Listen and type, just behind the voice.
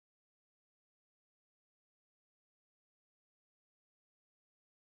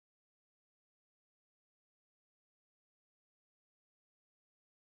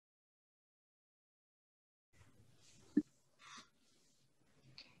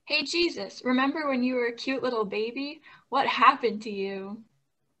Hey Jesus, remember when you were a cute little baby? What happened to you?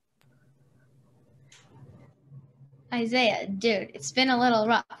 Isaiah, dude, it's been a little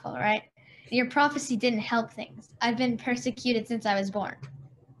rough, all right? Your prophecy didn't help things. I've been persecuted since I was born.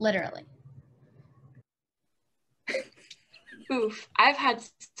 Literally. Oof, I've had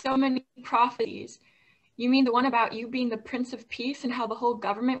so many prophecies. You mean the one about you being the Prince of Peace and how the whole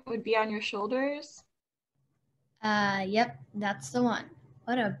government would be on your shoulders? Yep, that's the one.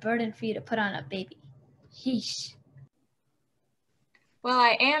 What a burden for you to put on a baby. Sheesh. Well,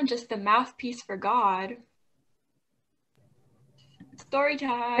 I am just the mouthpiece for God. Story Every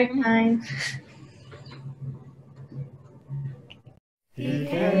time. time. He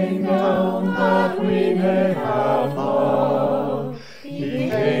came down that we may have love. He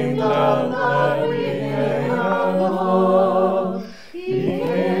came down that we may have love. He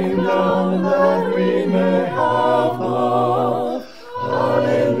came down that we may have love.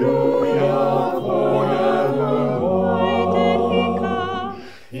 Hallelujah forevermore.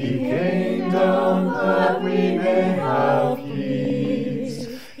 He came down that we may have peace.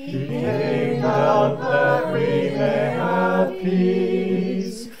 He came down that we may have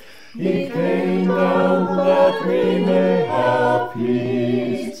peace. He came down that we may have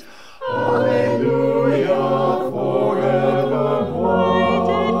peace. Hallelujah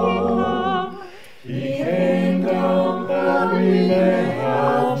forevermore. He came down that we may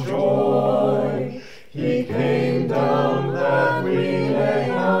have joy. He came down that we may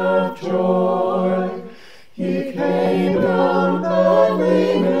have joy. He came down that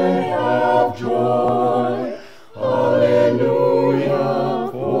we may have joy. Hallelujah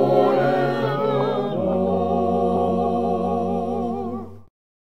forevermore.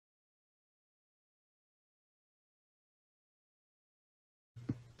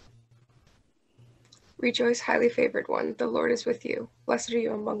 Rejoice, highly favored one, the Lord is with you. Blessed are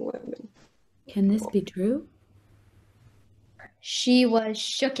you among women. Can this be true? She was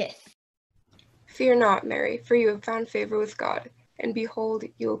shooketh. Fear not, Mary, for you have found favor with God. And behold,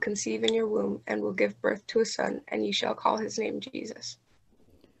 you will conceive in your womb, and will give birth to a son, and ye shall call his name Jesus.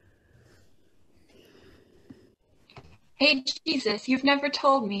 Hey Jesus, you've never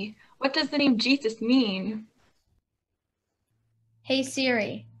told me. What does the name Jesus mean? Hey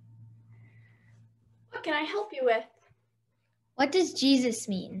Siri, What can I help you with? what does Jesus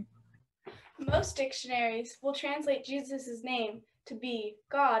mean? Most dictionaries will translate Jesus' name to be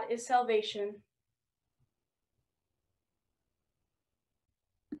God is salvation.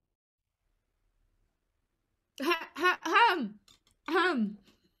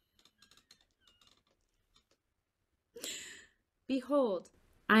 Behold,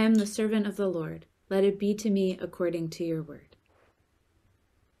 I am the servant of the Lord. Let it be to me according to your word.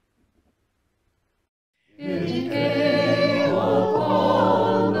 It came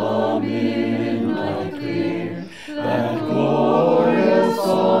upon the midnight clear, that glorious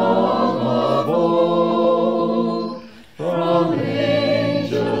song of old, from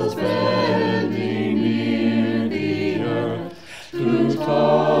angels bending near the earth to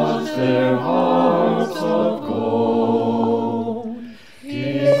touch their hearts of gold.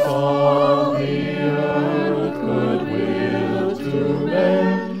 Peace on the earth, goodwill to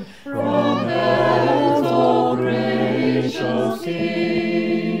men, from heaven's all gracious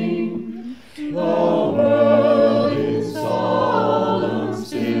King. The world in solemn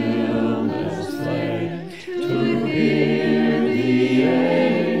stillness lay, to hear the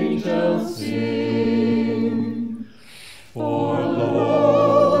angels sing. For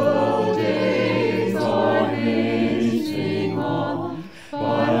lo, the days are hastening on,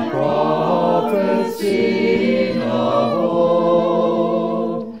 by prophecy of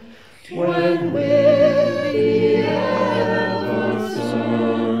old, when with the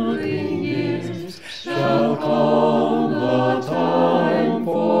ever-circling years shall come the time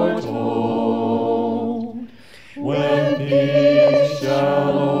foretold, when peace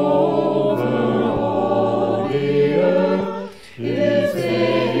shall over all the earth His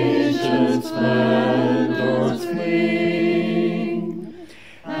ancient splendors fling,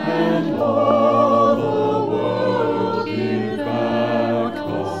 and all the world give back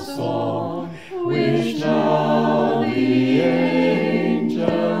the song which now the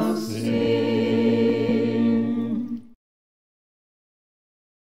angels sing.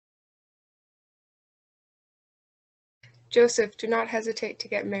 Joseph, do not hesitate to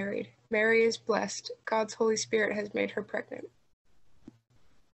get married. Mary is blessed. God's Holy Spirit has made her pregnant.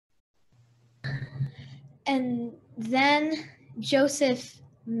 And then Joseph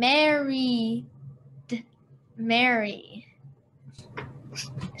married Mary.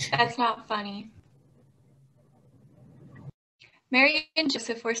 That's not funny. Mary and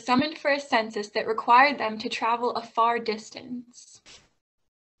Joseph were summoned for a census that required them to travel a far distance.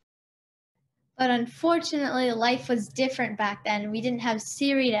 But unfortunately, life was different back then. We didn't have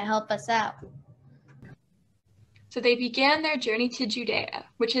Siri to help us out. So they began their journey to Judea,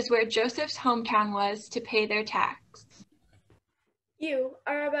 which is where Joseph's hometown was, to pay their tax. You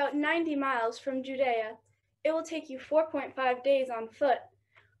are about 90 miles from Judea. It will take you 4.5 days on foot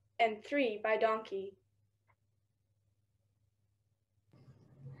and 3 by donkey.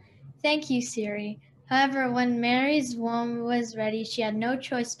 Thank you, Siri. However, when Mary's womb was ready, she had no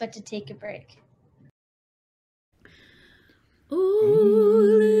choice but to take a break. O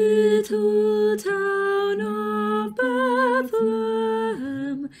little town of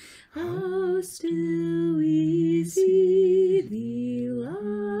Bethlehem, how still we see thee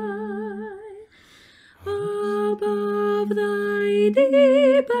lie above thy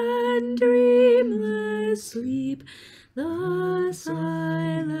deep and dreamless sleep. The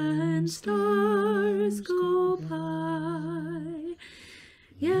silent stars go by,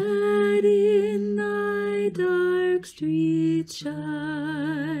 yet in thy dark streets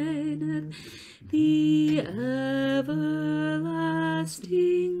shineth the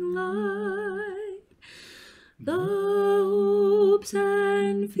everlasting light. The hopes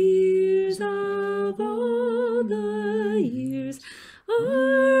and fears of all the years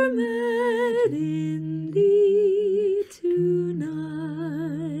are met in thee tonight.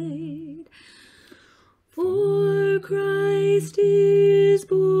 For Christ is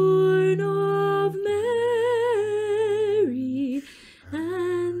born of Mary,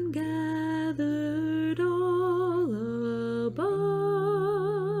 and gathered all above.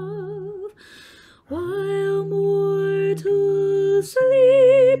 While mortals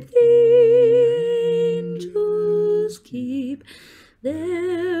sleep, the angels keep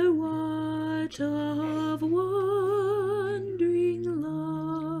their watch of wandering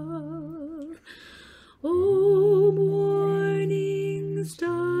love. O morning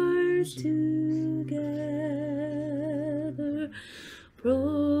stars together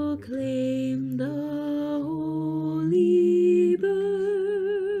proclaim the holy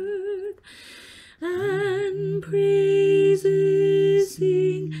birth, and praises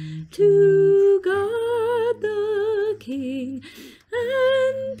sing to God the King,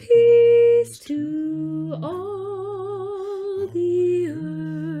 and peace to all the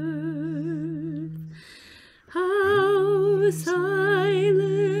earth. How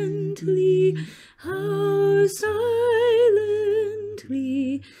silently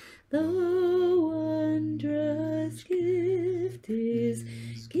the wondrous gift is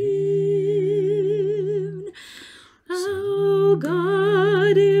given. How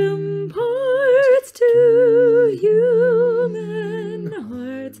God imparts to human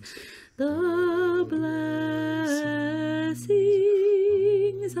hearts the blessings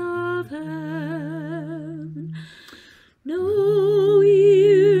of heaven. No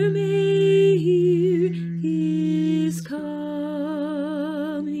ear may hear his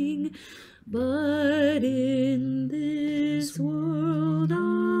coming, but in this world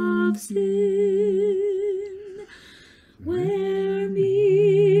of sin, where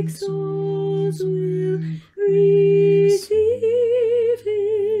meek souls will receive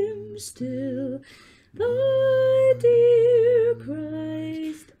him still, the dear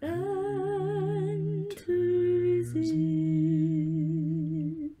Christ enters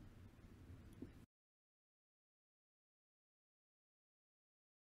in.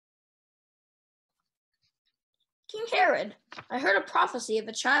 King Herod, I heard a prophecy of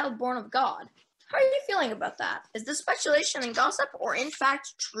a child born of God. How are you feeling about that? Is this speculation and gossip, or in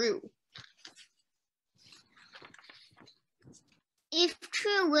fact true? If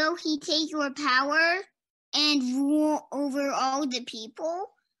true, will he take your power and rule over all the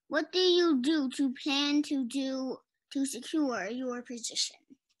people? What do you plan to do to secure your position?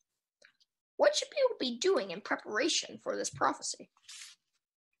 What should people be doing in preparation for this prophecy?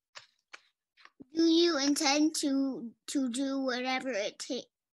 Do you intend to do whatever it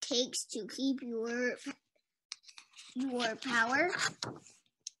takes to keep your power?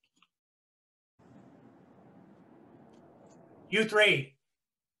 You three.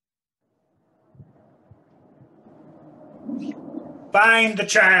 Find the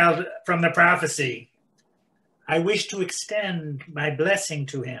child from the prophecy. I wish to extend my blessing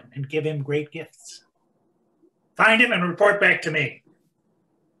to him and give him great gifts. Find him and report back to me.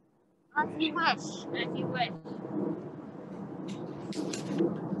 As you wish. As you wish.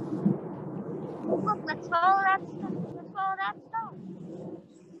 Look, let's follow that stone. Let's follow that stone.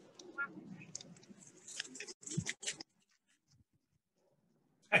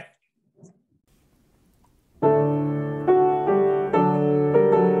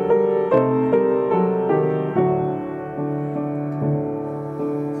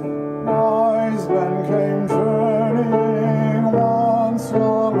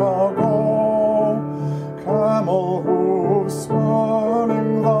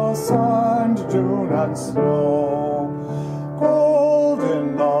 and snow. Gold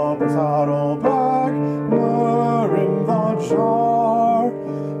in the saddlebag, myrrh in the jar,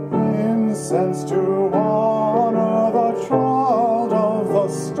 incense to honor the child of the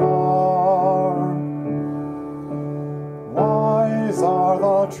star. Wise are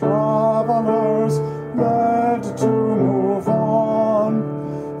the travelers led to move on,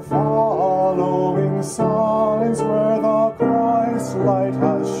 following signs where the Christ light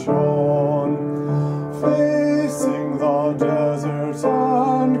has shone, facing the deserts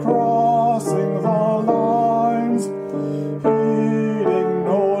and crossing the lines, heeding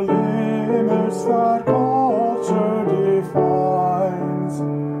no limits that culture defines.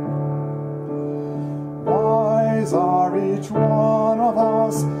 Wise are each one of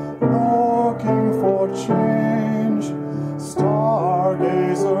us looking for change,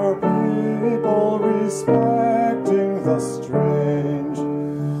 stargazer people respecting the strange.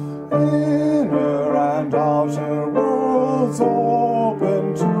 Inner and outer worlds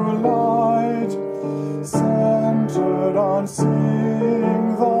open to light, centered on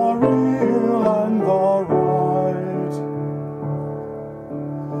seeing the real and the right.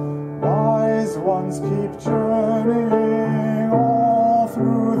 Wise ones keep journeying all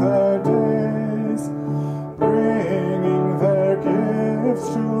through their days, bringing their gifts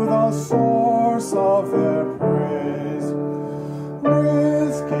to the source of their praise,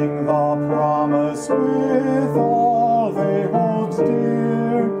 risking the promise with all they hold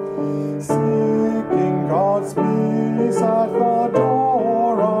dear, seeking God's peace at the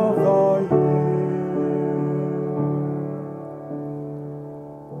door of the year.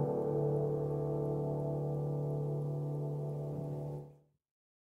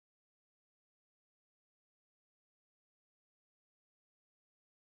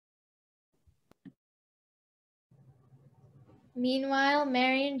 Meanwhile,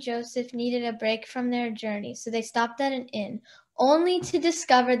 Mary and Joseph needed a break from their journey, so they stopped at an inn, only to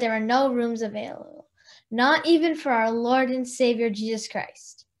discover there were no rooms available, not even for our Lord and Savior Jesus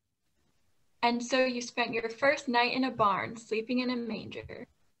Christ. And so you spent your first night in a barn, sleeping in a manger.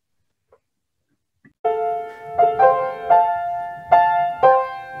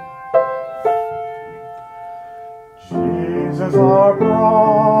 Jesus, our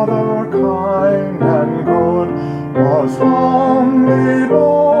brother, kind and good, was humbly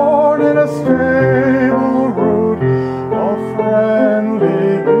born in a stable rude. A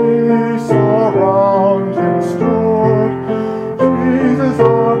friendly beast around him stood. Jesus,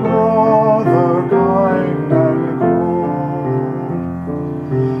 our brother, kind and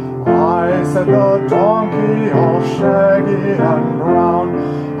good. I said the donkey, all shaggy and brown,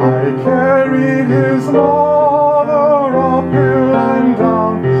 I carried his mother uphill and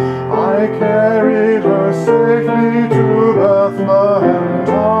down. I carried her safely to Bethlehem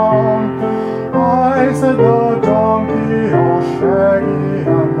town. I said the donkey, all shaggy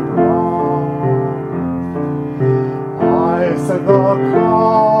and brown. I said the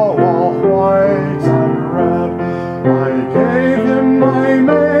cow, all white and red, I gave him my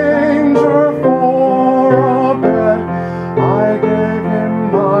manger for a bed. I gave him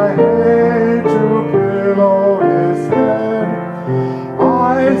my hay to pillow his head. I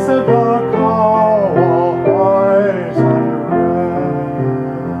said the cow, all white and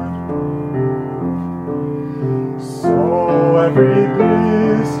red. So every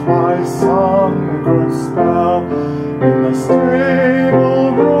beast by some good spell in the stable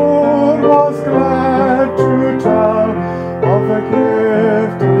room was glad to tell of the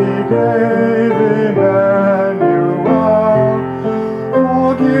gift he gave Emmanuel. The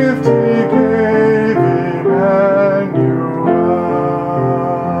gift he gave Emmanuel.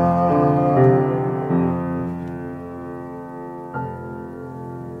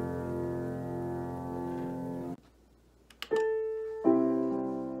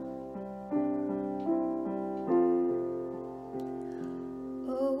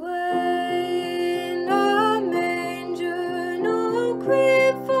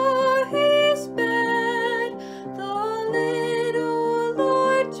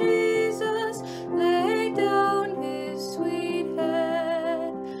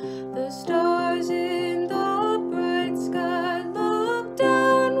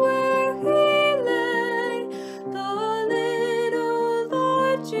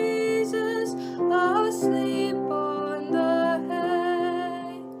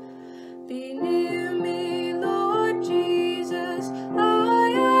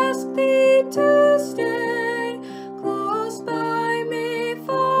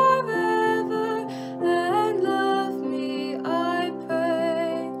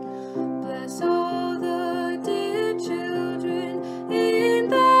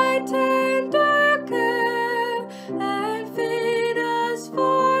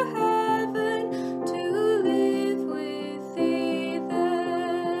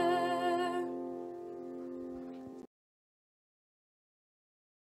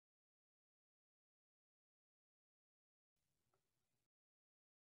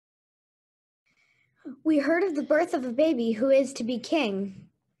 We heard of the birth of a baby who is to be king.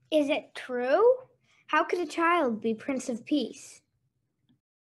 Is it true? How could a child be Prince of Peace?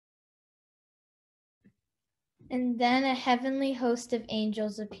 And then a heavenly host of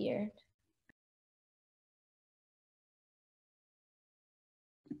angels appeared.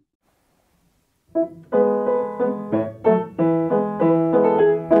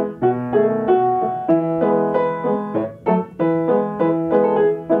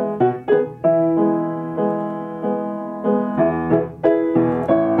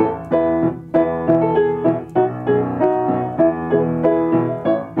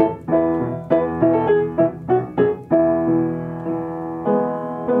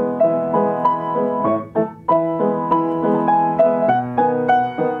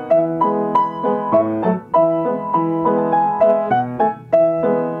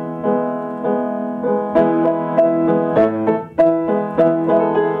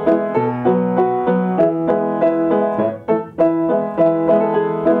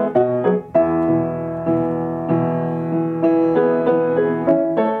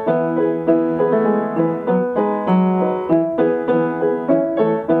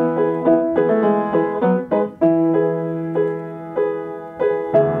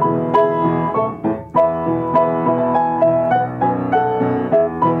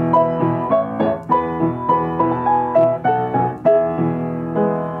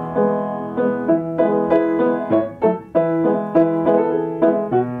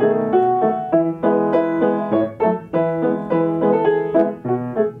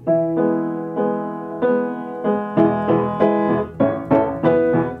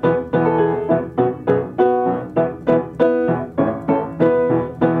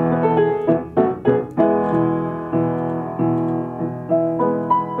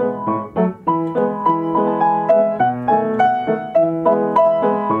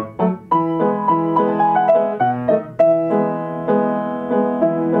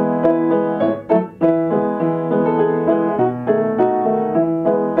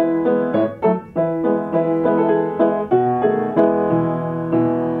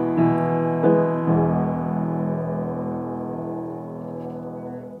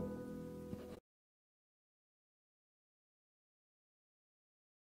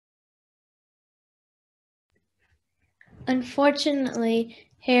 Unfortunately,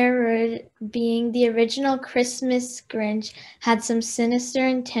 Herod, being the original Christmas Grinch, had some sinister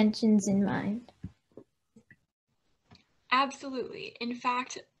intentions in mind. Absolutely. In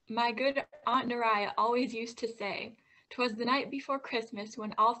fact, my good Aunt Nariah always used to say, "'Twas the night before Christmas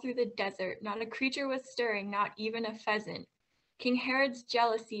when all through the desert not a creature was stirring, not even a pheasant." King Herod's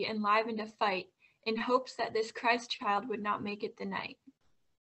jealousy enlivened a fight in hopes that this Christ child would not make it the night.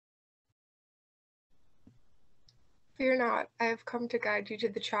 Fear not, I have come to guide you to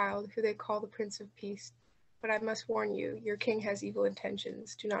the child who they call the Prince of Peace. But I must warn you, your king has evil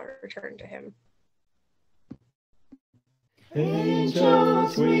intentions. Do not return to him.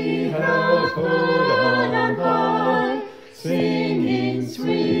 Angels we have heard on high, singing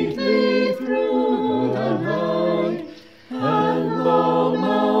sweetly through the night, and the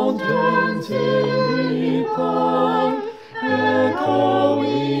mountains in reply,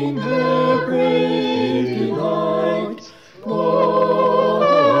 echoing their great delight.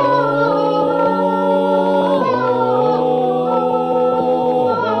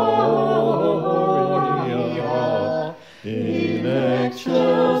 Gloria in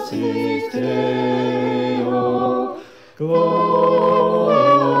excelsis Deo.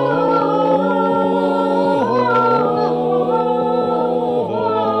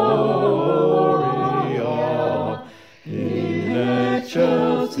 Gloria in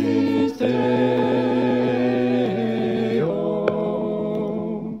excelsis Deo.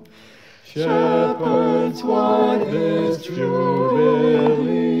 Shepherds, why this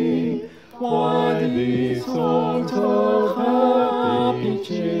jubilee? Why these songs of happy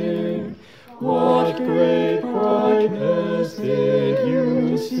cheer? What great brightness did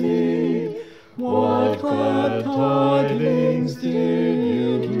you see? What glad tidings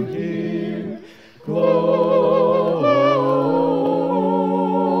did you hear? Gloria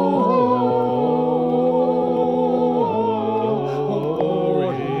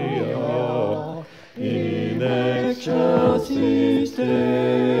in excelsis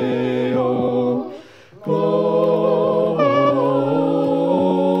Deo.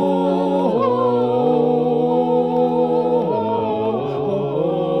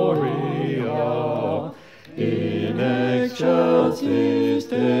 Gloria in excelsis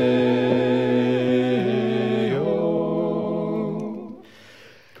Deo.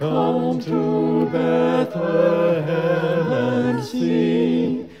 Come to Bethlehem and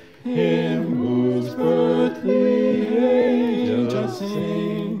see him whose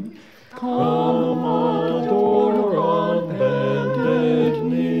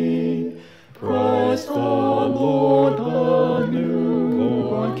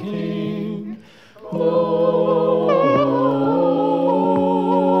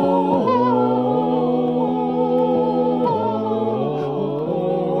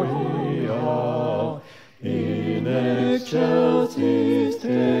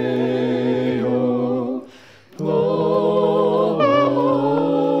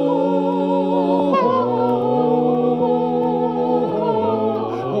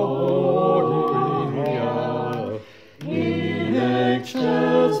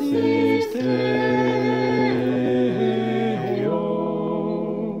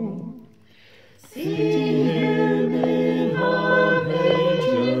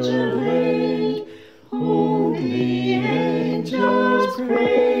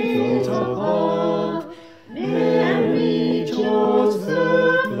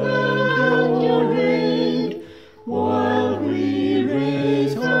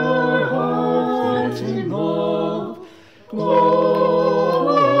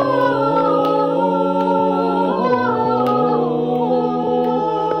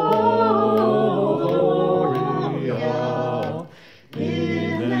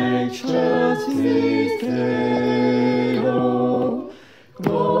excelsis Deo,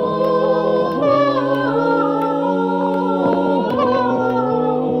 Gloria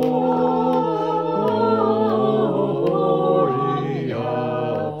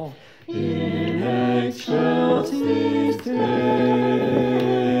in excelsis Deo.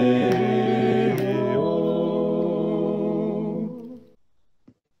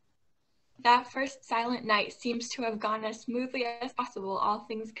 That first silent night seems to have gone as smoothly as possible, all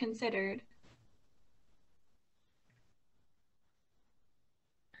things considered.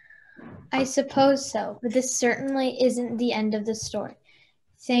 I suppose so, but this certainly isn't the end of the story.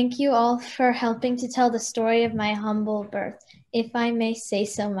 Thank you all for helping to tell the story of my humble birth, if I may say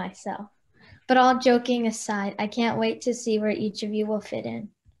so myself. But all joking aside, I can't wait to see where each of you will fit in.